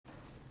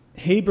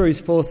Hebrews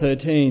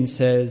 4:13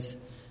 says,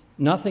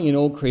 "Nothing in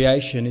all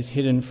creation is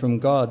hidden from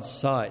God's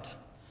sight.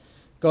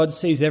 God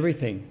sees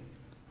everything,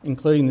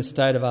 including the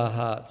state of our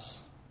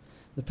hearts."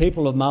 The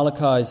people of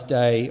Malachi's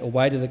day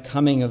awaited the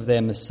coming of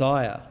their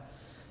Messiah.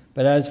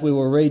 But as we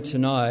will read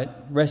tonight,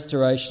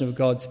 restoration of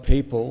God's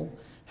people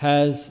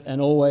has and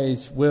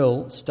always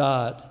will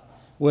start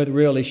where the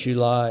real issue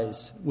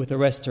lies, with the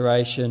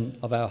restoration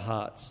of our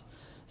hearts.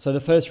 So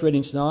the first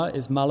reading tonight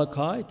is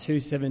Malachi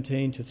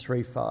 2:17 to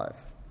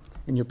 3:5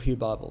 in your pew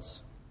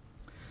Bibles.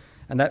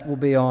 And that will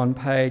be on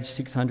page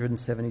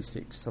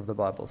 676 of the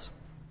Bibles.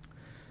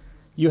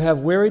 "You have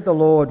wearied the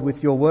Lord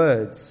with your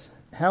words.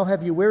 How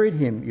have you wearied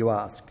him, you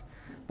ask?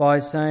 By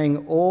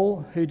saying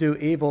all who do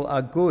evil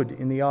are good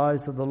in the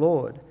eyes of the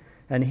Lord,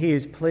 and he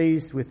is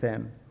pleased with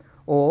them.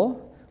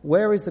 Or,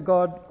 where is the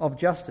God of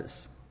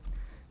justice?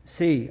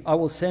 See, I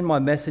will send my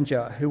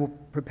messenger who will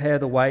prepare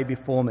the way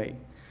before me.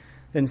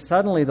 Then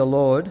suddenly the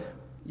Lord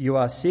you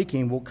are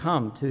seeking will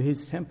come to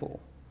his temple.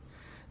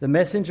 The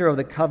messenger of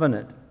the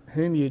covenant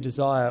whom you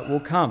desire will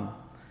come,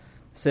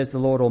 says the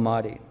Lord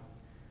Almighty.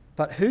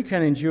 But who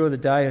can endure the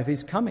day of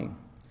his coming?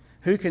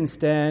 Who can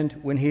stand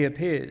when he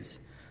appears?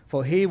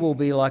 For he will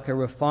be like a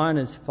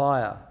refiner's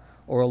fire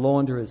or a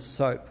launderer's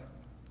soap.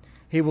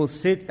 He will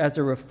sit as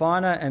a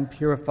refiner and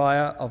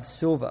purifier of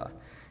silver.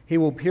 He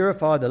will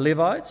purify the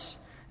Levites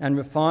and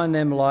refine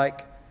them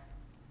like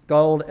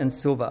gold and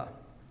silver.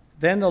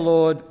 Then the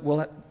Lord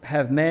will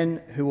have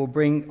men who will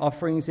bring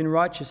offerings in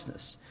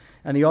righteousness,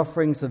 and the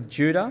offerings of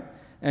Judah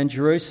and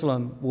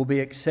Jerusalem will be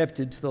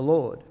accepted to the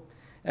Lord,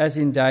 as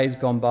in days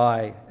gone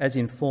by, as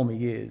in former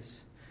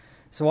years.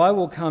 So I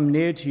will come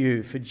near to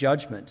you for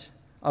judgment.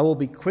 I will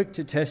be quick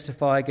to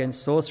testify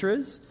against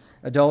sorcerers,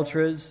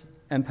 adulterers,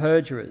 and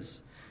perjurers,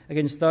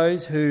 against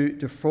those who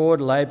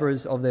defraud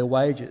labourers of their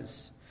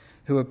wages,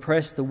 who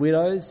oppress the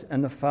widows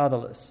and the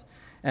fatherless,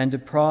 and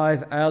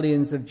deprive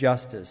aliens of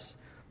justice.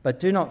 But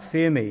do not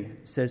fear me,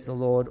 says the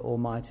Lord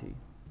Almighty."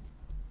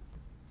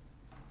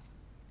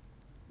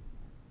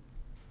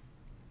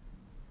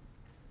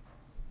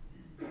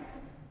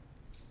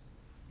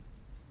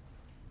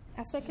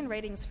 Our second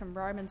reading is from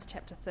Romans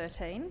chapter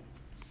 13,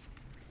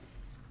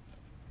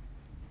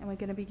 and we're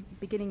going to be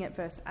beginning at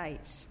verse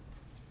 8.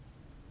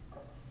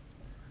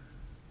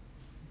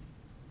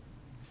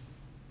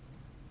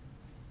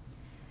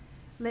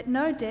 "Let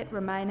no debt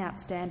remain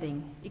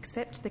outstanding,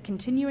 except the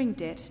continuing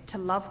debt to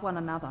love one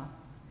another.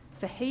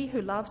 For he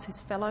who loves his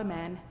fellow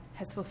man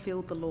has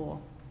fulfilled the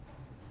law.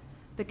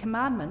 The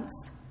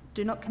commandments,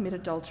 do not commit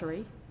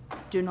adultery,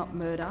 do not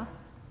murder,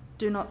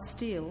 do not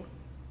steal,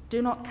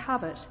 do not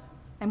covet,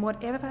 and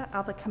whatever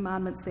other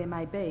commandments there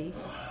may be,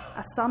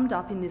 are summed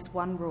up in this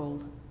one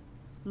rule: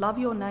 love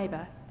your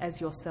neighbour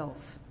as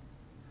yourself.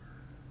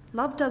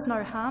 Love does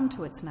no harm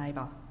to its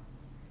neighbour.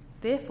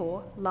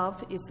 Therefore,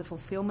 love is the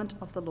fulfilment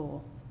of the law.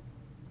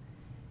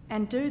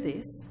 And do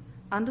this,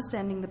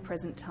 understanding the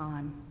present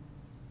time.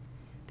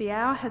 The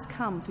hour has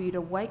come for you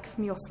to wake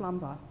from your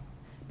slumber,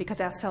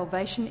 because our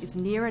salvation is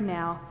nearer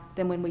now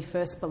than when we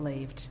first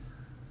believed.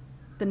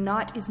 The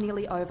night is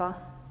nearly over,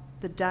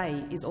 the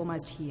day is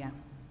almost here.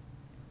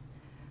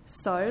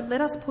 So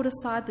let us put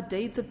aside the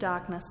deeds of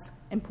darkness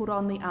and put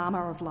on the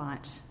armour of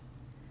light.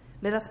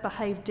 Let us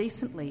behave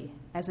decently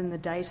as in the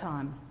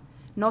daytime,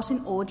 not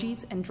in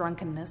orgies and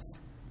drunkenness,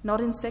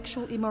 not in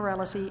sexual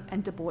immorality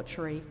and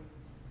debauchery,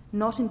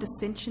 not in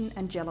dissension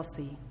and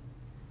jealousy.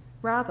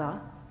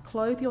 Rather,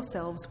 clothe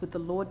yourselves with the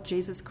Lord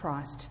Jesus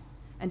Christ,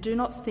 and do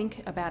not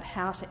think about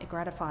how to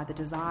gratify the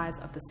desires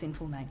of the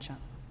sinful nature."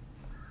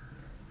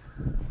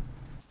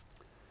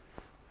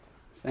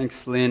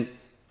 Thanks, Lynn.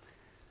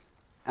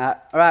 All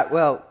right,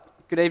 well,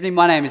 good evening.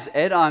 My name is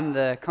Ed. I'm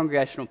the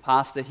congregational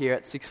pastor here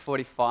at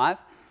 645,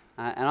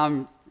 and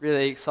I'm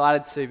really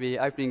excited to be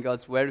opening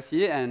God's Word with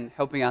you and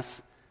helping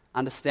us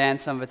understand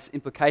some of its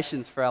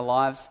implications for our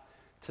lives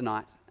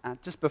tonight.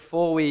 Just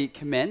before we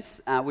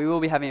commence, we will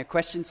be having a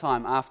question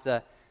time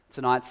after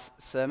tonight's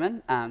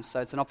sermon, so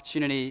it's an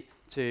opportunity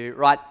to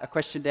write a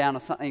question down or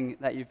something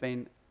that you've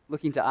been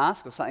looking to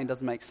ask or something that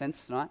doesn't make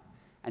sense tonight,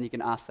 and you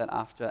can ask that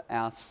after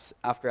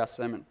our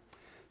sermon.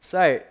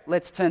 So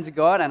let's turn to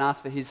God and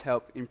ask for his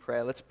help in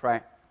prayer. Let's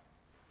pray.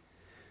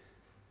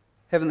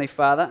 Heavenly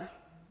Father,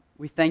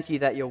 we thank you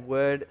that your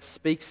word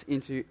speaks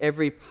into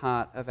every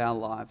part of our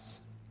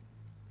lives.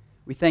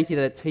 We thank you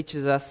that it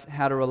teaches us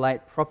how to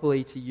relate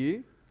properly to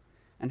you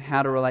and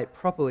how to relate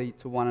properly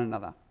to one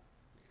another.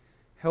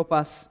 Help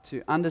us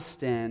to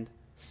understand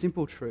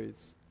simple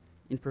truths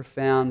in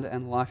profound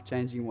and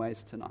life-changing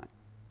ways tonight.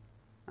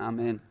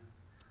 Amen.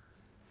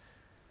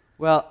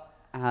 Well,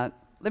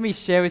 let me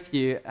share with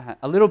you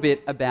a little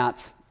bit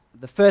about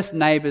the first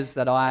neighbours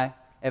that I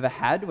ever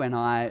had when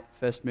I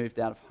first moved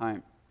out of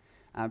home.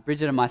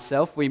 Bridget and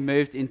myself, we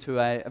moved into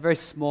a very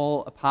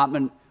small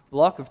apartment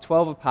block of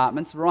 12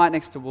 apartments right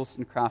next to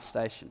Woolston Craft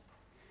Station.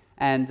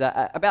 And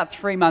about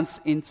 3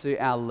 months into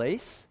our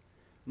lease,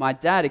 my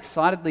dad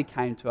excitedly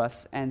came to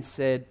us and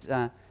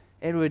said,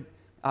 Edward,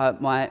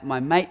 my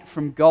mate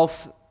from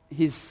golf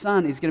his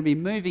son is going to be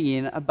moving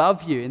in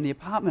above you in the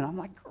apartment. I'm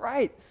like,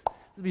 great, this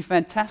will be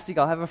fantastic.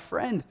 I'll have a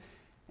friend.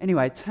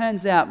 Anyway, it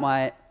turns out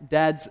my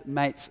dad's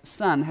mate's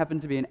son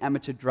happened to be an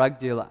amateur drug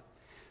dealer.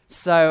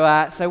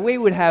 So we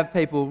would have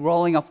people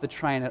rolling off the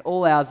train at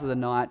all hours of the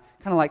night,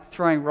 kind of like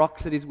throwing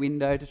rocks at his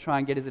window to try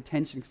and get his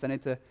attention because they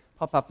need to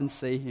pop up and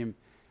see him.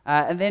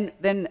 And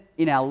then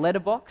in our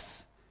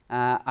letterbox,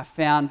 I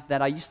found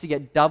that I used to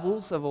get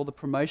doubles of all the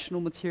promotional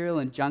material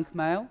and junk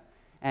mail,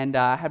 and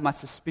I had my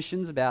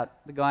suspicions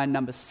about the guy in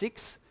number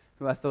 6,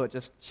 who I thought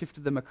just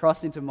shifted them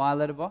across into my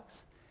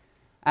letterbox.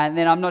 And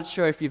then I'm not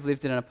sure if you've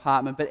lived in an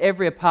apartment, but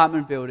every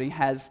apartment building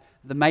has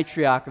the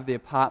matriarch of the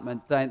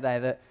apartment, don't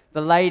they?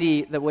 The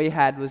lady that we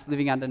had was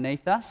living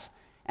underneath us,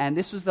 and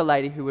this was the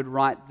lady who would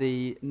write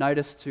the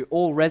notice to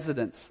all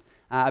residents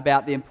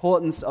about the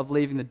importance of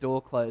leaving the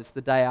door closed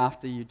the day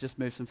after you just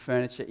moved some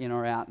furniture in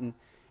or out.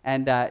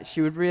 And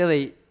she would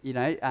really,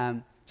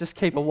 just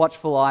keep a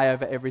watchful eye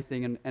over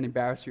everything and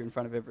embarrass you in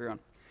front of everyone.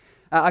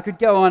 I could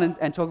go on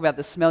and talk about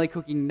the smelly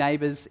cooking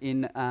neighbours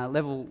in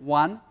level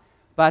 1,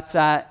 but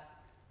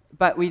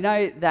we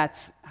know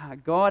that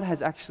God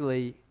has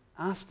actually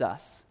asked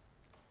us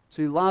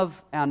to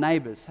love our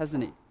neighbours,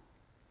 hasn't he?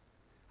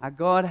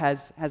 God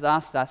has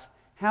asked us,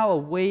 how are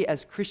we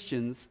as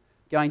Christians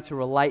going to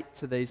relate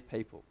to these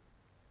people?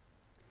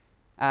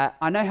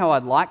 I know how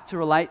I'd like to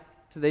relate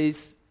to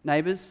these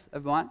neighbours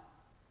of mine,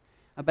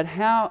 but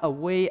how are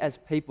we as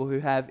people who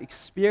have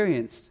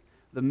experienced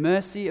the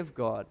mercy of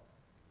God,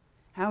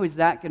 how is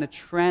that going to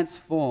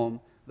transform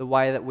the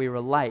way that we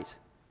relate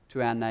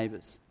to our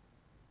neighbours?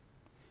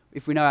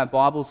 If we know our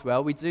Bibles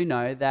well, we do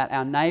know that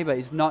our neighbour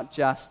is not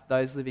just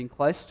those living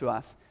close to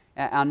us.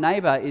 Our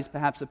neighbour is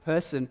perhaps a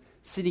person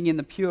sitting in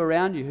the pew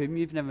around you whom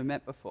you've never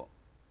met before.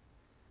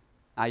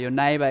 Your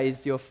neighbour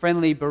is your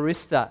friendly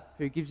barista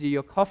who gives you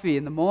your coffee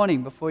in the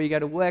morning before you go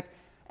to work.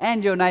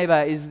 And your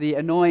neighbour is the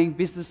annoying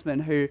businessman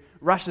who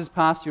rushes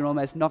past you and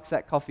almost knocks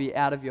that coffee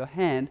out of your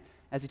hand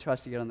as he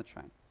tries to get on the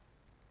train.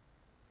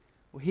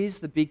 Well, here's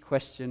the big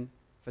question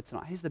for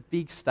tonight. Here's the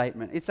big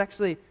statement. It's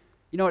actually,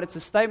 you know what, it's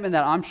a statement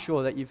that I'm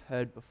sure that you've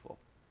heard before.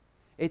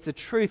 It's a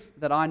truth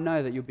that I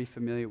know that you'll be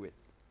familiar with.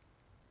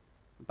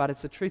 But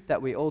it's a truth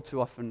that we all too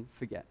often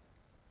forget.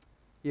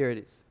 Here it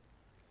is.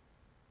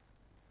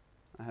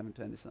 I haven't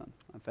turned this on.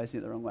 I'm facing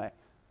it the wrong way.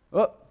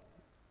 Oh,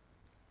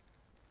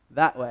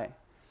 that way.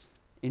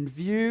 In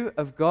view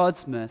of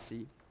God's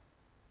mercy,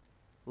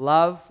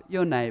 love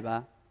your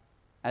neighbour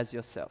as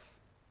yourself.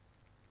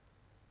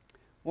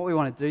 What we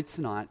want to do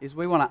tonight is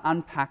we want to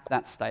unpack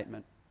that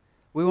statement.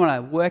 We want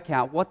to work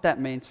out what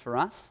that means for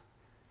us,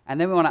 and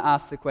then we want to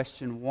ask the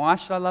question, why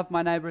should I love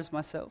my neighbour as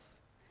myself?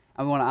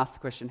 And we want to ask the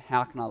question,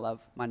 how can I love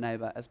my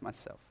neighbour as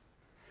myself?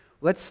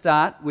 Let's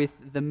start with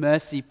the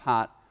mercy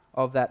part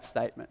of that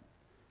statement.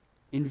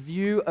 In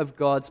view of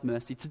God's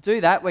mercy. To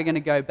do that, we're going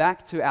to go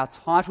back to our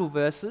title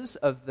verses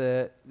of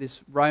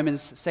this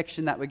Romans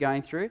section that we're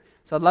going through.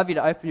 So I'd love you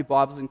to open your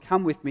Bibles and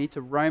come with me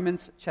to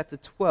Romans chapter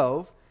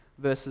 12,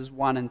 verses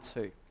 1 and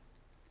 2.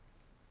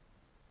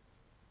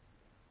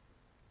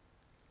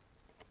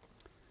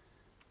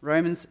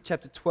 Romans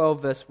chapter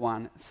 12, verse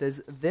 1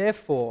 says,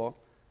 "Therefore,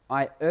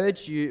 I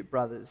urge you,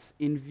 brothers,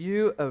 in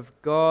view of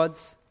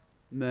God's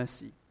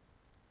mercy,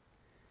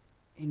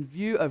 in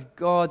view of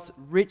God's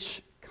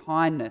rich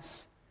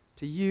kindness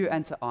to you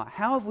and to I."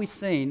 How have we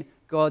seen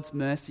God's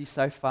mercy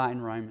so far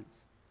in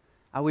Romans?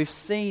 We've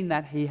seen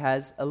that he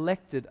has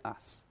elected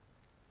us.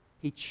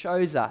 He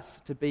chose us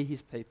to be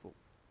his people.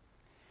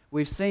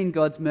 We've seen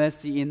God's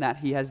mercy in that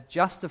he has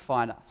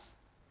justified us.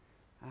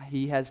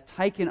 He has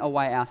taken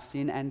away our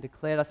sin and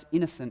declared us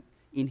innocent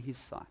in his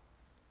sight.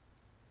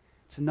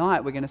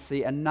 Tonight we're going to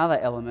see another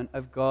element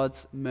of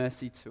God's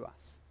mercy to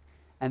us,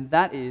 and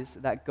that is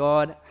that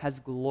God has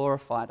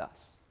glorified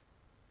us.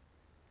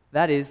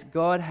 That is,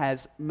 God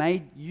has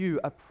made you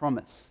a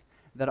promise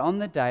that on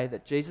the day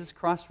that Jesus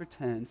Christ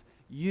returns,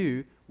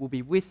 you will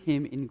be with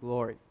him in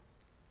glory.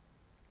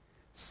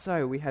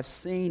 So we have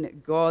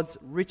seen God's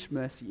rich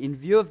mercy. In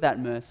view of that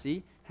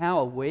mercy, how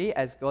are we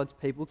as God's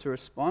people to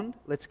respond?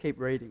 Let's keep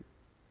reading.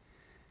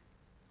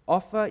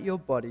 "Offer your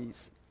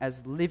bodies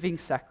as living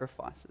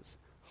sacrifices,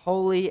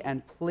 holy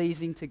and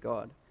pleasing to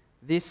God.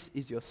 This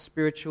is your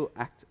spiritual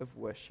act of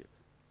worship."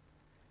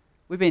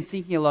 We've been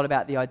thinking a lot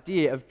about the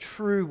idea of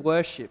true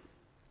worship.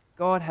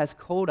 God has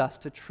called us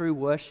to true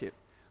worship.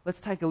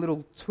 Let's take a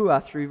little tour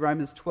through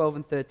Romans 12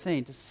 and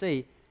 13 to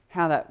see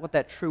what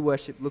that true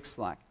worship looks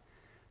like.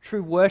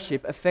 True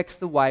worship affects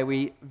the way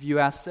we view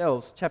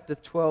ourselves. Chapter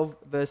 12,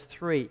 verse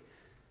 3.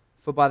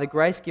 "For by the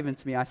grace given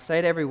to me, I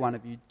say to every one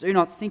of you, do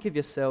not think of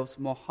yourselves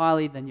more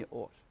highly than you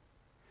ought."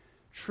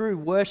 True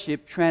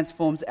worship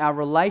transforms our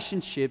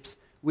relationships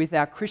with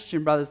our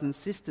Christian brothers and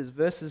sisters.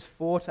 Verses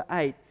 4 to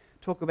 8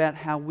 talk about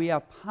how we are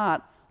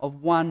part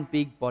of one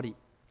big body.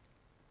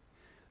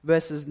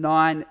 Verses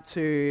 9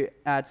 to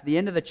the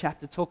end of the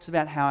chapter talks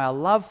about how our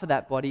love for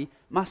that body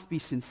must be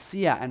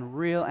sincere and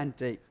real and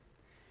deep.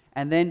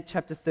 And then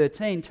chapter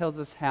 13 tells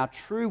us how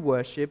true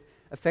worship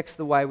affects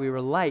the way we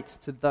relate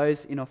to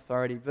those in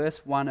authority.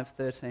 Verse 1 of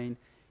 13,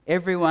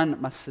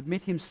 everyone must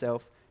submit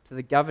himself to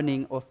the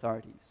governing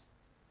authorities.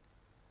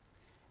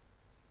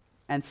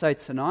 And so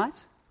tonight,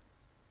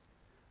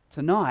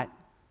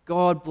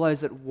 God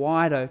blows it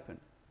wide open.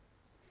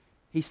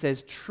 He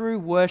says true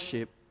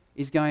worship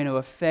is going to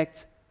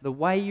affect the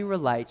way you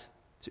relate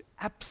to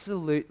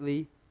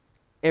absolutely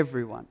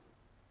everyone.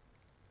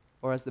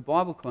 Or as the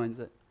Bible coins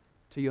it,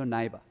 to your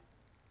neighbour.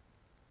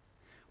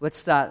 Let's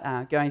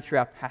start going through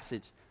our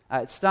passage.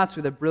 It starts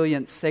with a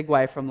brilliant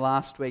segue from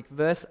last week.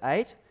 Verse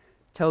 8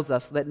 tells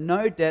us, "Let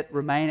no debt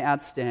remain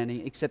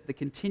outstanding except the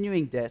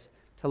continuing debt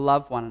to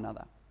love one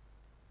another."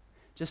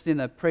 Just in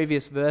the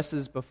previous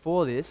verses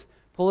before this,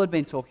 Paul had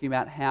been talking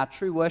about how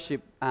true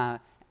worship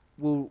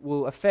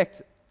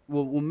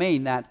will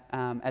mean that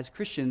as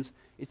Christians,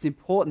 it's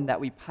important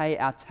that we pay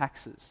our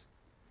taxes.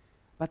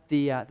 But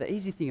the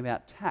easy thing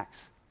about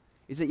tax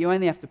is that you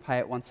only have to pay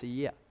it once a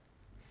year.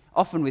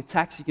 Often with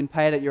tax, you can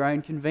pay it at your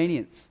own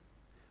convenience.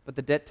 But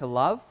the debt to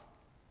love,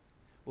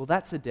 well,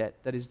 that's a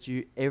debt that is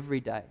due every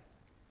day.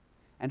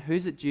 And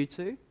who's it due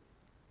to?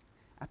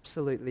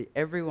 Absolutely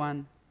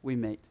everyone we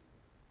meet.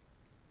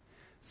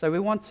 So we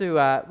want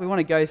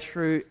to go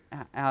through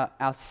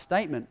our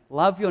statement,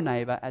 love your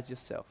neighbour as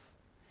yourself.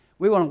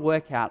 We want to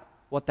work out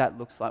what that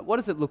looks like. What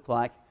does it look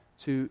like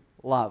to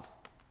love?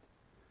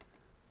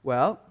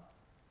 Well,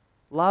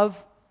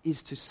 love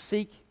is to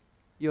seek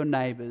your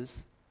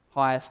neighbour's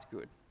highest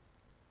good.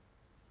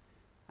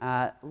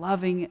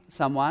 Loving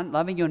someone,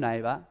 loving your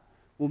neighbour,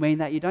 will mean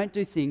that you don't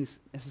do things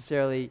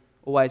necessarily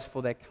always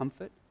for their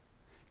comfort.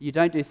 You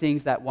don't do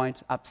things that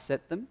won't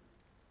upset them.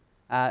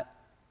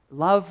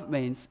 Love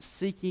means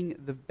seeking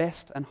the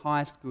best and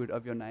highest good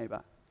of your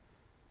neighbour.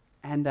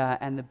 And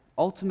the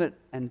ultimate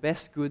and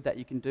best good that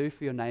you can do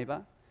for your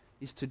neighbour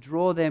is to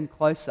draw them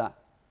closer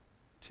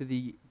to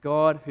the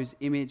God whose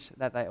image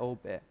that they all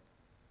bear.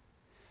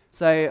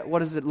 So what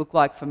does it look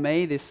like for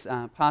me this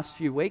past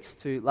few weeks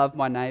to love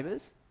my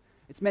neighbours?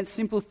 It's meant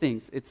simple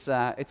things. It's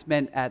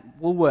meant at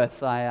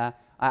Woolworths, I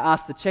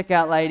asked the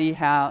checkout lady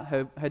how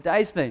her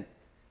day's been.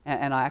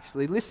 And I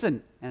actually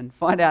listen and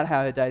find out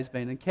how her day's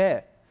been and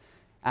care.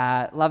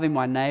 Loving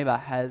my neighbour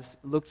has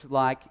looked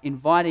like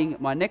inviting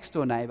my next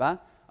door neighbour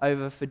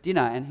over for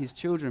dinner and his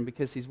children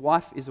because his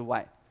wife is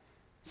away.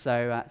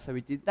 So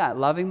we did that.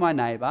 Loving my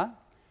neighbour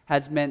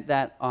has meant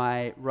that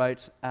I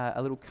wrote a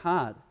little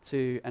card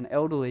to an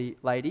elderly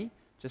lady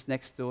just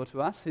next door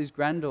to us whose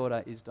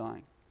granddaughter is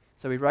dying.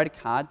 So we wrote a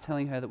card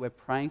telling her that we're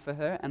praying for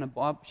her and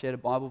shared a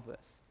Bible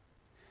verse.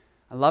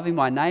 And loving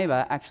my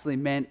neighbour actually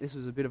meant, this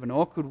was a bit of an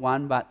awkward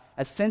one, but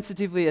as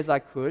sensitively as I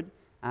could,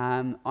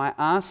 I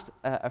asked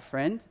a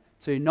friend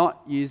to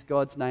not use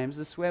God's name as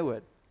a swear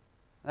word.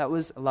 That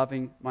was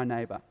loving my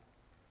neighbour.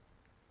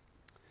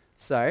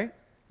 So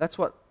that's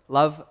what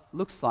love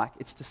looks like.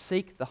 It's to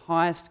seek the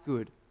highest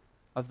good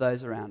of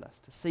those around us,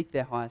 to seek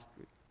their highest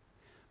good.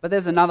 But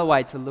there's another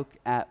way to look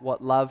at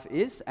what love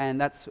is, and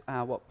that's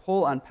what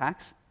Paul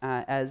unpacks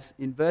as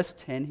in verse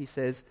 10 he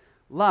says,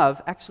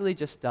 love actually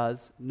just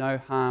does no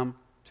harm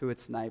to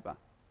its neighbour.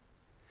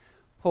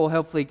 Paul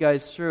helpfully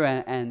goes through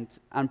and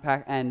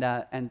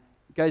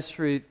goes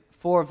through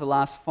 4 of the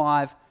last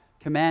 5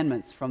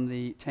 commandments from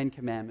the 10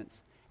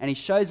 commandments, and he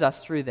shows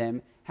us through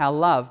them how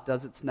love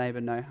does its neighbour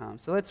no harm.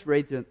 So let's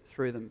read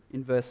through them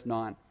in verse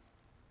 9.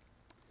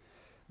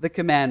 The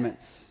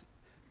commandments: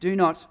 do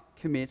not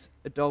commit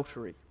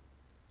adultery.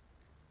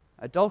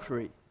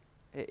 Adultery,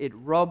 it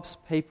robs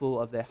people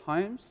of their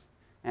homes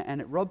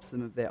and it robs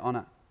them of their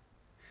honour.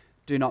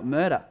 Do not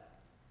murder.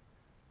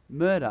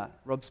 Murder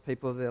robs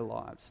people of their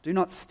lives. Do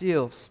not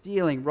steal.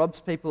 Stealing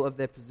robs people of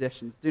their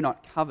possessions. Do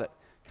not covet.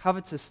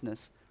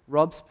 Covetousness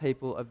robs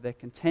people of their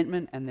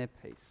contentment and their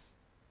peace.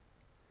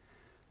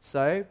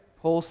 So,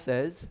 Paul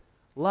says,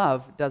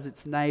 love does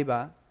its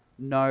neighbour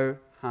no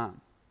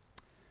harm.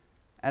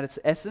 At its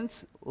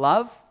essence,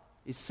 love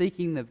is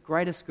seeking the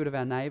greatest good of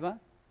our neighbour,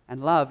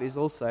 and love is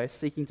also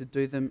seeking to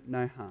do them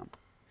no harm.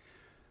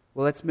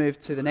 Well, let's move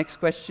to the next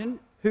question.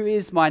 Who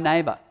is my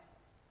neighbour?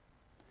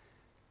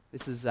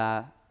 This is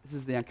the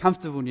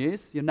uncomfortable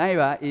news. Your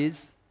neighbour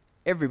is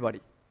everybody.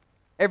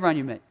 Everyone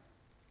you meet.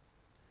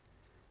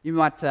 You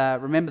might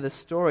remember the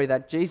story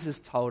that Jesus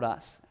told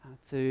us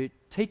to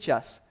teach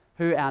us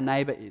who our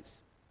neighbour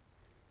is.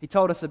 He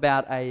told us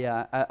about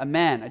a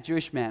man, a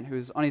Jewish man, who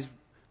was on his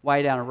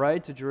way down a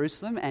road to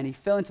Jerusalem, and he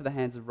fell into the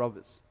hands of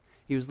robbers.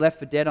 He was left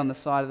for dead on the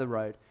side of the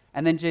road.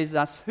 And then Jesus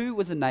asked, who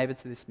was a neighbour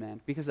to this man?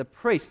 Because a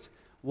priest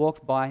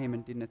walked by him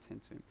and didn't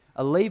attend to him.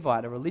 A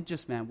Levite, a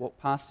religious man, walked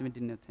past him and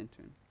didn't attend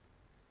to him.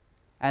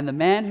 And the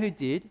man who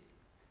did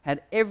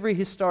had every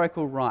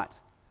historical right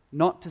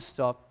not to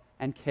stop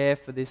and care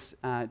for this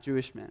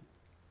Jewish man,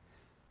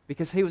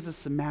 because he was a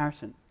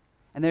Samaritan,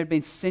 and there had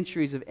been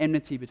centuries of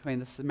enmity between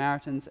the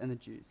Samaritans and the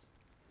Jews.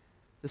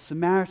 The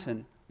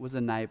Samaritan was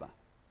a neighbour.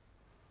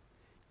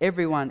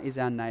 Everyone is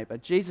our neighbour.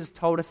 Jesus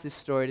told us this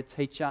story to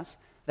teach us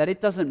that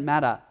it doesn't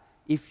matter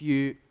if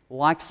you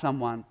like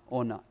someone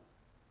or not.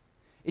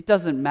 It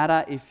doesn't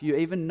matter if you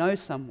even know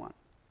someone.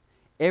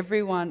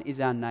 Everyone is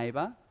our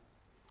neighbour,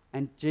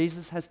 and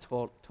Jesus has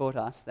taught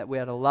us that we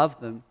are to love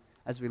them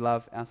as we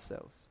love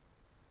ourselves.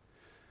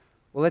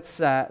 Well,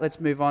 let's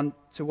move on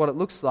to what it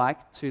looks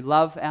like to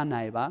love our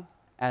neighbour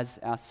as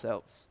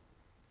ourselves.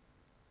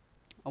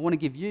 I want to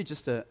give you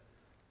just a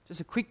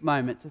quick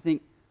moment to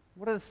think,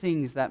 what are the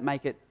things that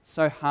make it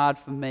so hard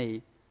for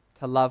me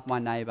to love my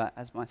neighbour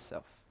as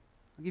myself?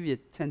 I'll give you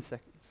 10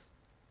 seconds.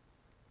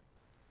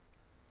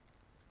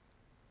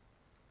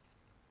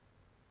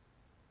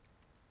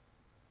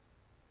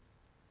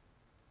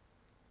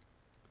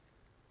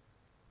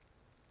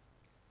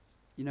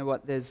 You know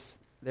what?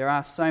 There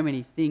are so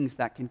many things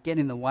that can get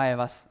in the way of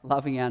us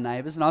loving our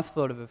neighbours, and I've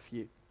thought of a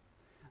few.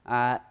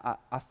 I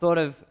thought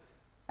of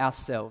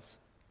ourselves.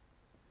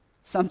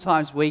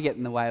 Sometimes we get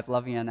in the way of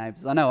loving our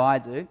neighbours. I know I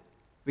do,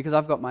 because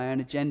I've got my own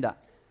agenda.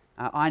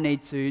 I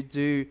need to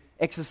do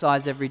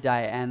exercise every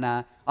day, and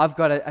I've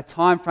got a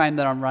time frame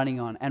that I'm running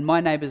on, and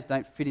my neighbours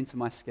don't fit into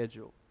my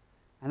schedule,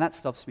 and that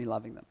stops me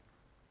loving them.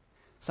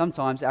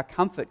 Sometimes our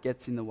comfort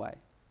gets in the way.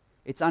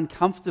 It's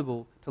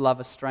uncomfortable to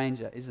love a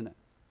stranger, isn't it?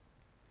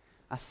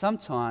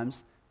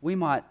 Sometimes we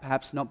might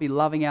perhaps not be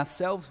loving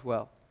ourselves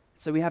well,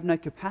 so we have no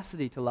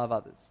capacity to love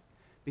others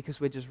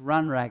because we're just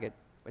run ragged.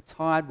 We're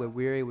tired, we're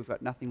weary, we've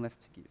got nothing left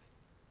to give.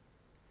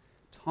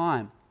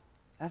 Time,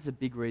 that's a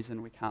big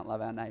reason we can't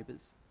love our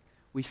neighbours.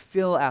 We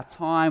fill our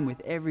time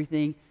with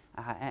everything,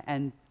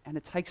 and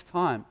it takes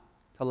time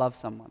to love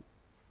someone,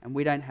 and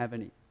we don't have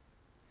any.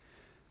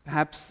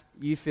 Perhaps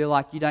you feel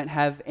like you don't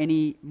have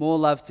any more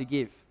love to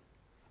give.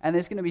 And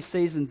there's going to be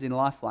seasons in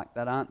life like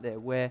that, aren't there,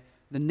 where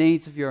the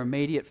needs of your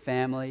immediate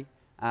family,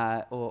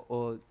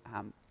 or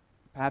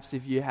perhaps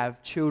if you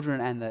have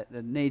children and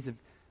the needs of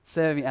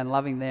serving and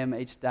loving them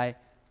each day,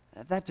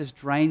 that just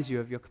drains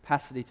you of your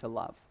capacity to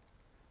love.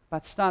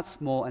 But start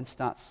small and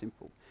start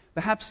simple.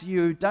 Perhaps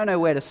you don't know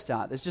where to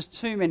start. There's just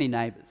too many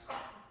neighbours.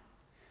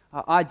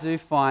 I do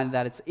find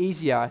that it's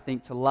easier, I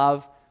think, to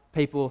love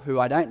people who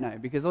I don't know,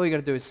 because all you've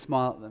got to do is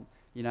smile at them,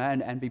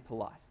 and be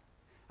polite.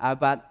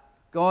 But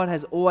God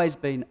has always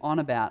been on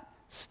about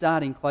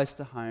starting close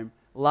to home,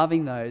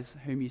 loving those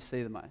whom you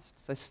see the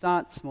most. So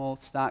start small,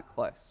 start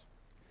close.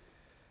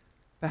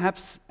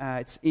 Perhaps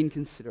it's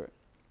inconsiderate.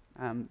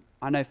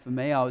 I know for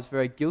me, I was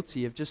very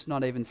guilty of just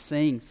not even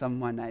seeing some of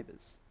my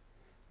neighbours.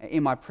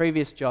 In my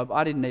previous job,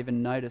 I didn't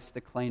even notice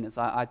the cleaners.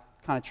 I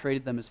kind of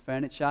treated them as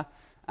furniture,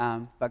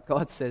 but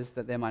God says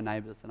that they're my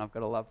neighbours and I've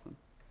got to love them.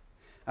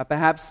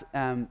 Perhaps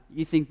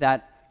you think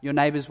that your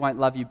neighbours won't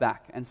love you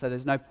back, and so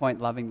there's no point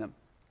loving them.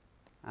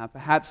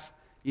 Perhaps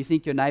you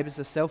think your neighbours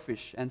are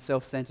selfish and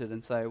self-centered,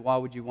 and so why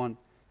would you want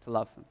to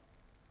love them?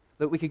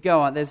 Look, we could go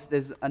on.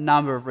 There's a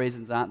number of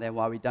reasons, aren't there,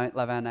 why we don't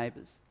love our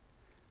neighbours.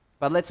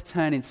 But let's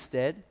turn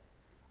instead,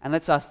 and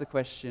let's ask the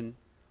question,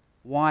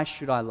 why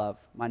should I love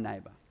my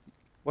neighbour?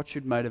 What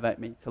should motivate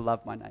me to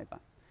love my neighbour?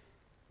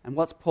 And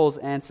what's Paul's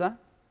answer?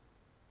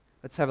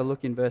 Let's have a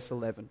look in verse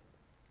 11.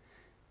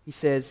 He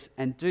says,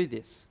 and do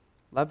this,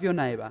 love your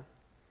neighbour,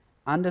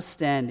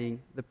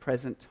 understanding the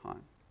present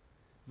time.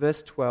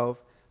 Verse 12,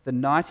 the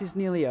night is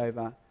nearly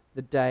over,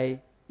 the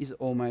day is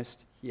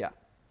almost here.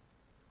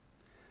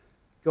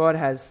 God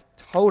has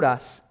told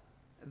us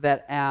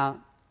that our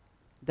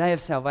day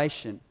of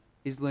salvation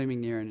is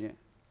looming near and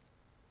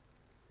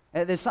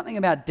near. There's something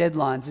about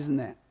deadlines, isn't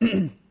there?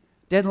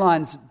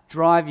 Deadlines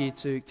drive you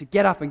to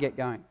get up and get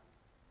going.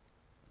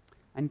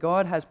 And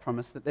God has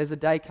promised that there's a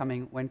day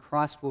coming when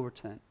Christ will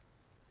return.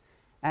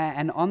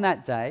 And on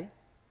that day,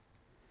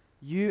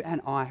 you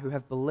and I who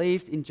have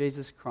believed in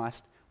Jesus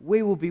Christ,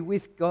 we will be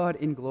with God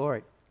in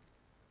glory.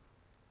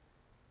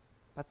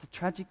 But the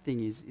tragic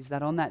thing is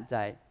that on that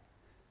day,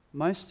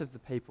 most of the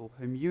people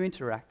whom you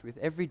interact with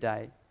every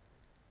day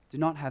do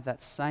not have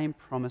that same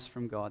promise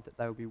from God that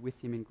they will be with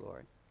him in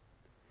glory.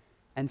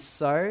 And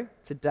so,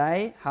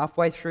 today,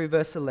 halfway through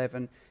verse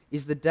 11,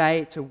 is the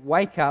day to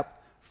wake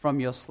up from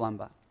your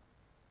slumber.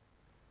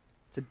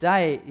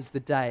 Today is the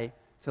day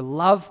to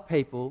love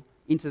people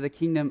into the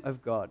kingdom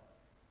of God.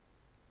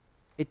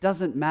 It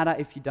doesn't matter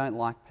if you don't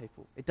like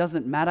people. It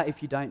doesn't matter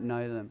if you don't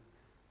know them.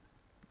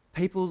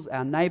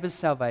 Our neighbours'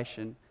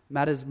 salvation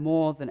matters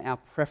more than our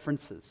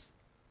preferences.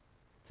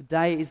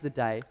 Today is the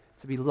day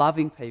to be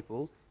loving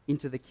people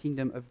into the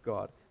kingdom of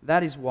God.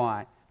 That is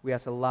why we are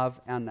to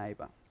love our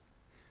neighbour.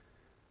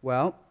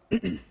 Well,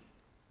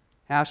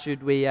 how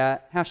should we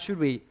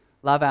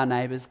love our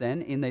neighbours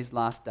then in these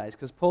last days?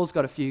 Because Paul's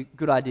got a few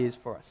good ideas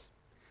for us.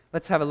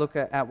 Let's have a look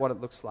at what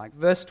it looks like.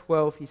 Verse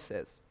 12, he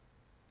says,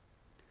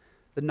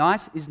 the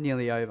night is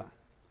nearly over.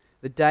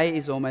 The day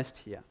is almost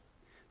here.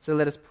 So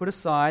let us put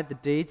aside the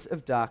deeds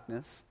of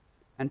darkness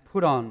and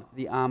put on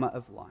the armour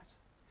of light.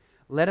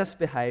 Let us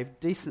behave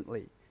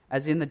decently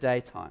as in the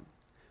daytime,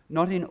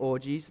 not in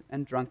orgies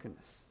and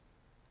drunkenness.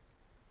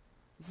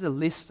 This is a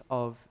list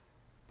of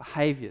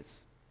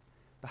behaviours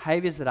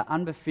that are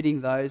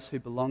unbefitting those who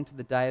belong to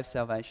the day of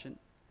salvation,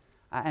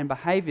 and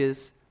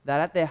behaviours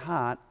that at their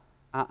heart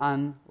are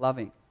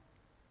unloving.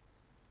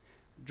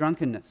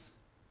 Drunkenness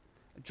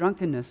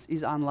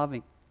is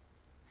unloving.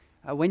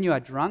 When you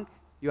are drunk,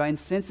 you are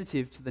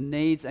insensitive to the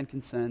needs and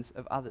concerns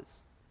of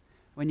others.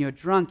 When you're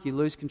drunk, you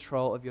lose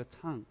control of your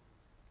tongue.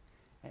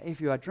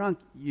 If you are drunk,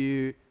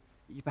 you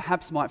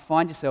perhaps might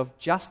find yourself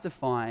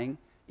justifying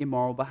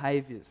immoral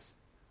behaviors.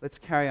 Let's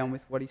carry on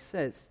with what he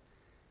says.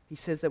 He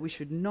says that we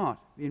should not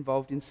be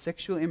involved in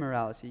sexual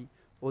immorality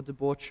or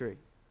debauchery.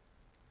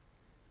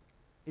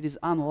 It is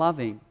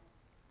unloving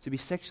to be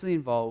sexually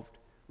involved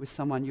with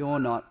someone you're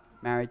not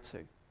married to.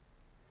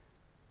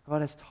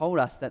 God has told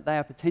us that they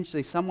are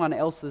potentially someone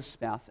else's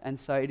spouse, and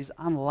so it is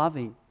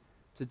unloving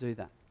to do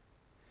that.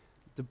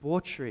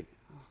 Debauchery,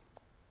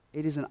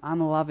 it is an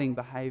unloving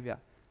behavior.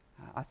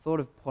 I thought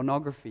of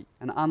pornography,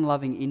 an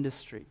unloving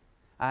industry,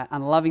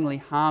 unlovingly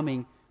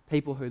harming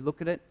people who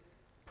look at it,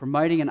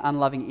 promoting an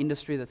unloving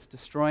industry that's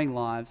destroying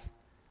lives,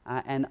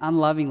 and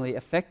unlovingly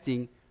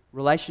affecting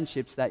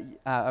relationships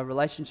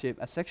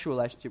a sexual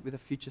relationship with a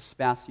future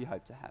spouse you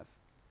hope to have.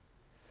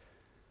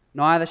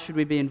 Neither should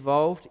we be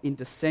involved in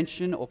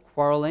dissension or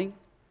quarrelling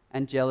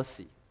and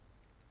jealousy.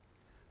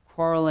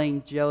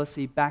 Quarrelling,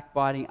 jealousy,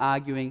 backbiting,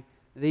 arguing,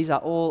 these are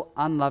all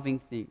unloving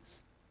things.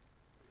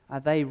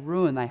 They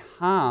ruin, they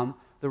harm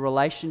the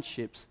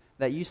relationships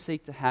that you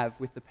seek to have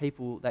with the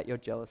people that you're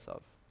jealous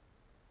of.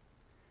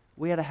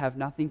 We are to have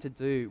nothing to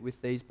do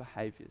with these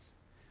behaviors.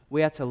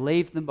 We are to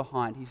leave them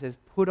behind. He says,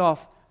 put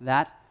off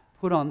that,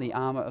 put on the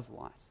armor of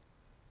light.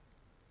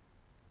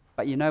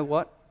 But you know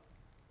what?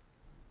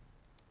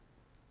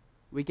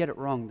 We get it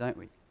wrong, don't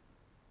we?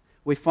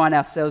 We find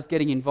ourselves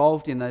getting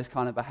involved in those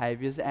kind of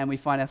behaviors, and we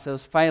find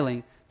ourselves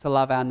failing to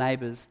love our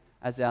neighbors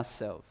as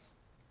ourselves.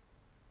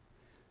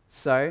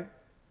 So,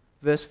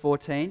 verse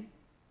 14,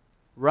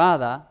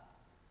 rather,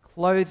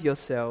 clothe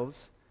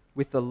yourselves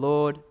with the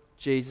Lord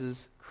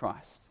Jesus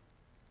Christ.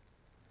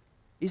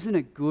 Isn't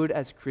it good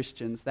as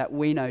Christians that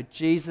we know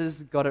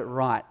Jesus got it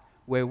right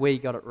where we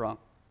got it wrong?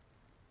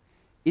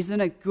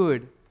 Isn't it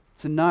good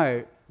to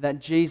know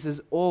that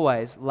Jesus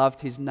always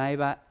loved his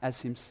neighbor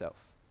as himself?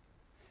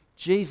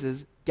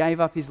 Jesus gave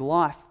up his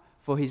life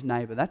for his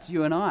neighbor. That's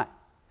you and I.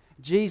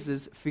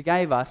 Jesus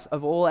forgave us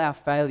of all our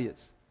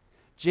failures.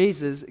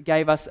 Jesus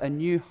gave us a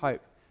new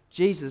hope.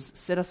 Jesus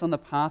set us on the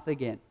path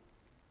again.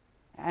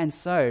 And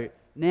so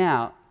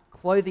now,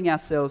 clothing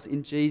ourselves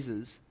in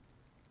Jesus,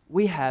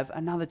 we have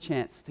another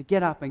chance to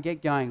get up and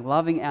get going,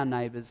 loving our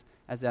neighbors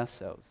as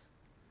ourselves.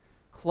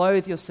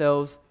 Clothe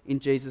yourselves in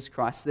Jesus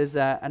Christ. There's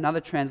another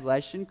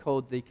translation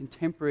called the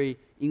Contemporary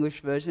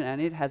English Version,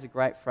 and it has a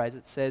great phrase.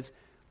 It says,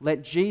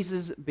 let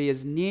Jesus be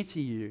as near to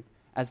you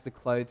as the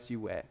clothes you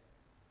wear.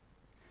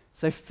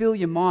 So fill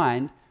your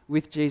mind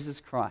with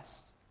Jesus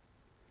Christ.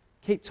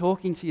 Keep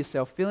talking to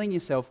yourself, filling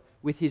yourself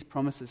with his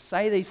promises.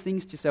 Say these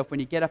things to yourself when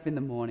you get up in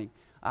the morning.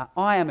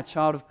 I am a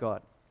child of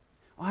God.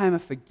 I am a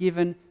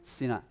forgiven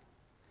sinner.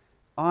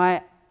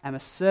 I am a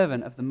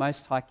servant of the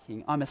Most High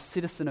King. I'm a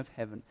citizen of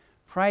heaven.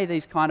 Pray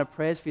these kind of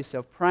prayers for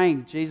yourself,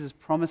 praying Jesus'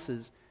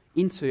 promises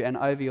into and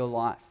over your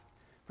life.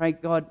 Pray,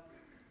 God,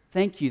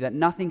 thank you that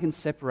nothing can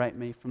separate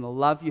me from the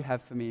love you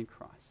have for me in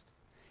Christ.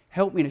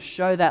 Help me to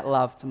show that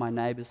love to my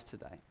neighbors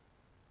today.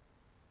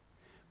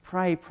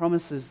 Pray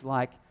promises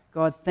like,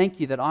 God, thank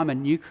you that I'm a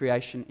new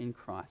creation in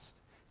Christ.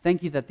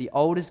 Thank you that the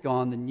old is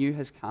gone, the new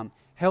has come.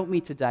 Help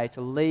me today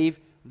to leave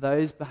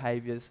those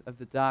behaviors of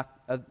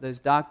those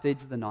dark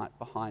deeds of the night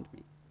behind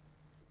me.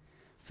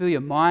 Fill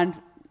your mind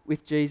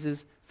with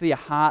Jesus. Fill your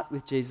heart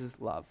with Jesus'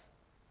 love.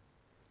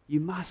 You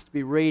must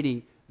be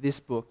reading this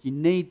book. You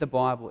need the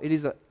Bible. It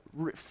is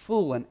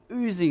full and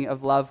oozing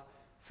of love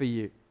for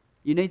you.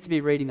 You need to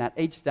be reading that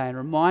each day and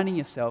reminding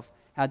yourself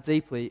how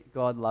deeply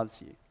God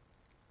loves you.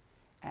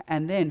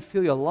 And then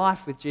fill your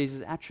life with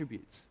Jesus'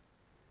 attributes.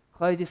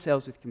 Clothe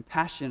yourselves with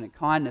compassion and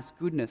kindness,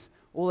 goodness,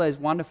 all those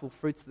wonderful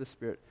fruits of the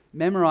Spirit.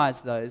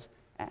 Memorize those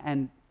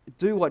and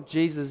do what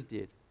Jesus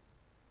did.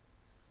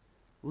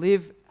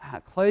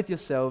 Clothe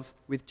yourselves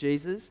with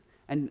Jesus.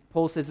 And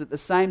Paul says at the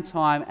same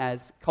time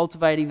as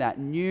cultivating that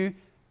new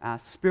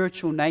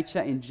spiritual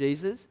nature in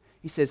Jesus,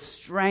 he says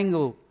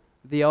strangle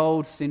the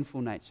old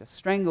sinful nature.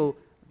 Strangle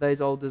those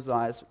old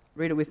desires.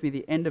 Read it with me,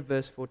 the end of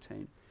verse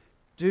 14.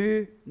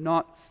 Do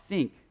not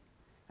think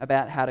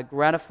about how to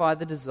gratify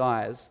the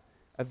desires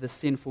of the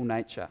sinful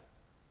nature.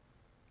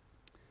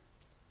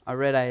 I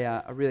read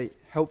a really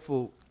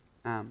helpful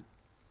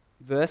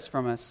verse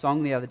from a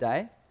song the other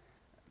day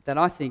that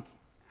I think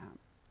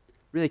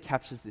really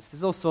captures this.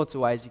 There's all sorts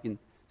of ways you can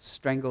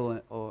strangle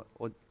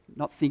or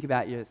not think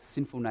about your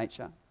sinful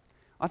nature.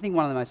 I think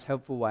one of the most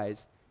helpful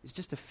ways is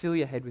just to fill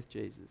your head with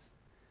Jesus.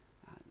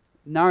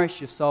 Nourish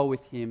your soul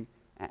with him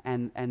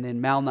and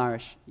then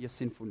malnourish your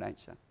sinful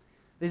nature.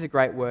 These are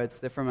great words.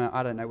 They're from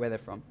I don't know where they're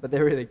from, but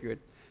they're really good.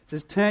 It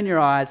says, turn your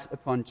eyes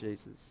upon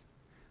Jesus.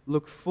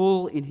 Look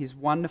full in his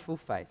wonderful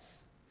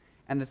face,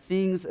 and the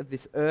things of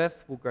this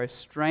earth will grow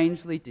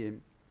strangely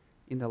dim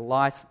in the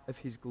light of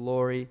his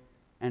glory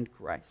and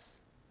grace.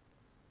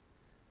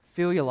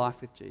 Fill your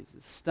life with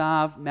Jesus.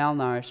 Starve,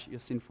 malnourish your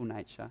sinful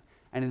nature.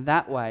 And in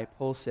that way,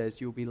 Paul says,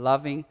 you'll be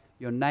loving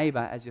your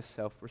neighbor as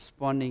yourself,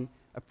 responding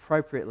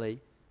appropriately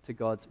to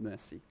God's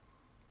mercy.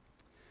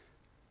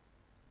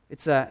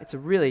 It's a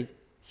really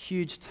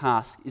huge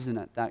task, isn't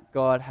it, that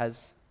God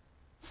has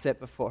set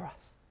before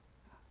us.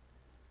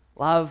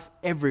 Love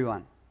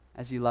everyone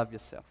as you love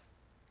yourself.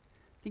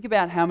 Think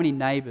about how many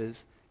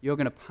neighbours you're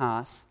going to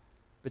pass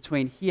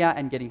between here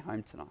and getting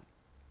home tonight.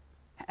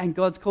 And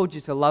God's called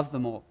you to love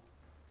them all.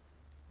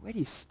 Where do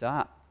you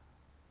start?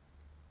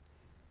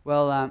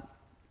 Well,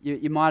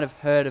 you might have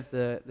heard of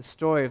the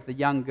story of the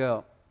young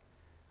girl.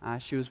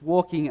 She was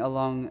walking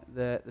along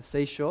the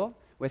seashore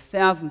where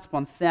thousands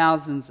upon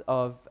thousands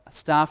of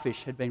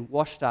starfish had been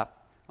washed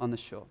up on the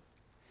shore.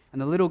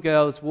 And the little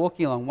girl was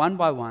walking along one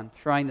by one,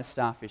 throwing the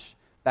starfish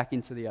back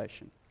into the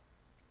ocean.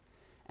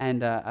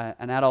 And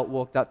an adult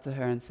walked up to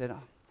her and said,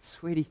 "Oh,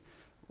 sweetie,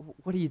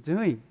 what are you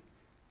doing?"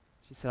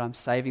 She said, "I'm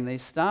saving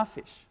these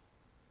starfish."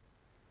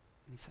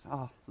 And he said,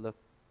 "Oh, look,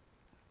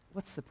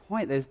 what's the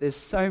point? There's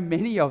so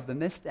many of them.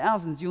 There's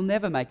thousands. You'll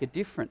never make a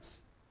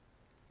difference."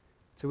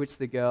 To which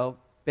the girl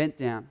bent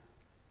down,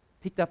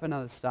 picked up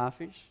another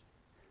starfish,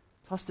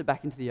 tossed it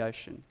back into the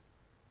ocean,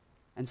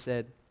 and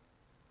said,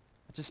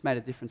 "I just made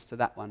a difference to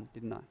that one,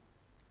 didn't I?"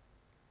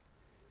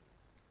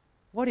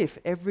 What if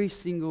every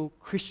single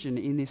Christian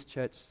in this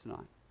church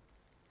tonight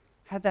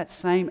had that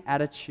same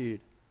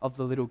attitude of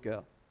the little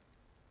girl?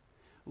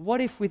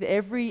 What if with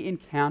every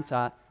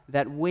encounter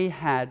that we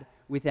had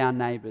with our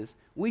neighbours,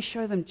 we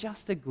show them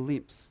just a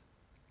glimpse,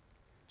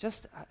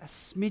 just a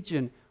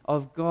smidgen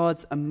of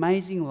God's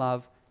amazing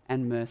love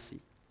and mercy?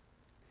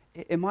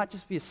 It might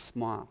just be a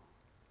smile.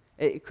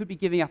 It could be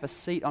giving up a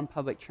seat on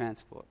public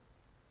transport.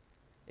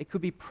 It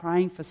could be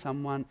praying for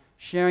someone,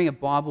 sharing a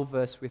Bible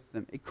verse with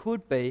them. It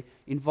could be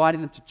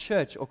inviting them to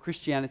church or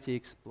Christianity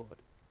Explored.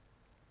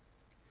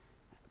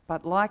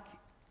 But like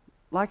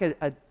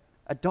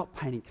a dot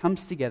painting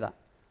comes together,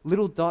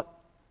 little dot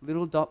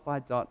by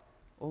dot,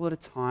 all at a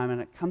time,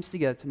 and it comes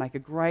together to make a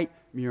great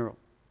mural.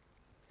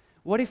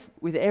 What if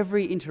with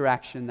every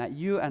interaction that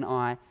you and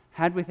I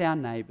had with our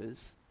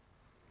neighbours,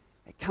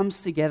 it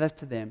comes together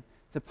to them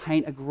to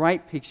paint a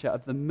great picture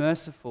of the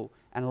merciful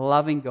and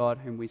loving God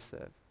whom we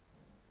serve?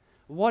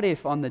 What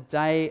if on the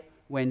day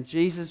when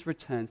Jesus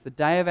returns, the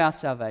day of our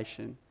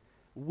salvation,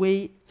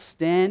 we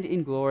stand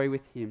in glory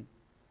with him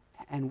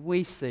and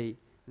we see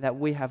that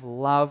we have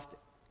loved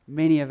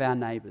many of our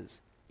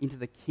neighbours into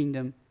the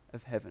kingdom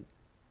of heaven?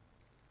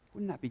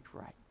 Wouldn't that be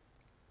great?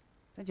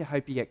 Don't you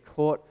hope you get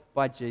caught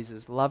by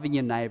Jesus loving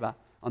your neighbour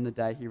on the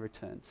day he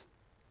returns?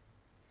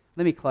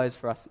 Let me close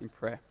for us in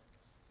prayer.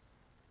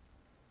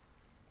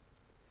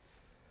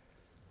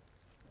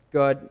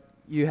 God,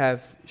 you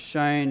have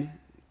shown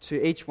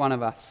to each one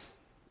of us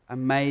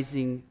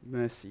amazing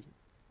mercy.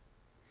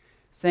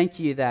 Thank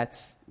you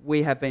that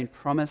we have been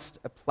promised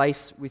a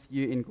place with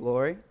you in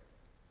glory.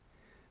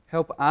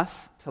 Help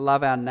us to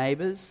love our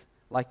neighbours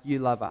like you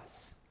love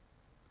us.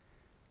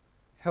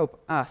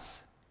 Help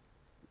us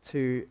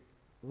to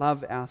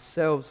love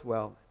ourselves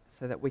well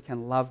so that we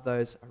can love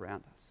those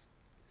around us.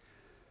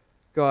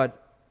 God,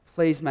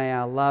 please by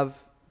our love,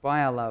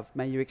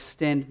 may you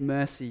extend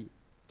mercy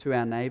to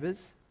our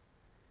neighbours.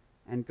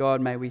 And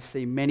God, may we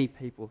see many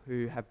people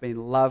who have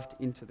been loved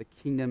into the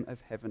kingdom of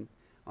heaven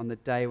on the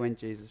day when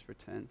Jesus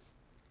returns.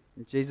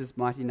 In Jesus'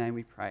 mighty name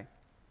we pray.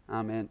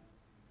 Amen.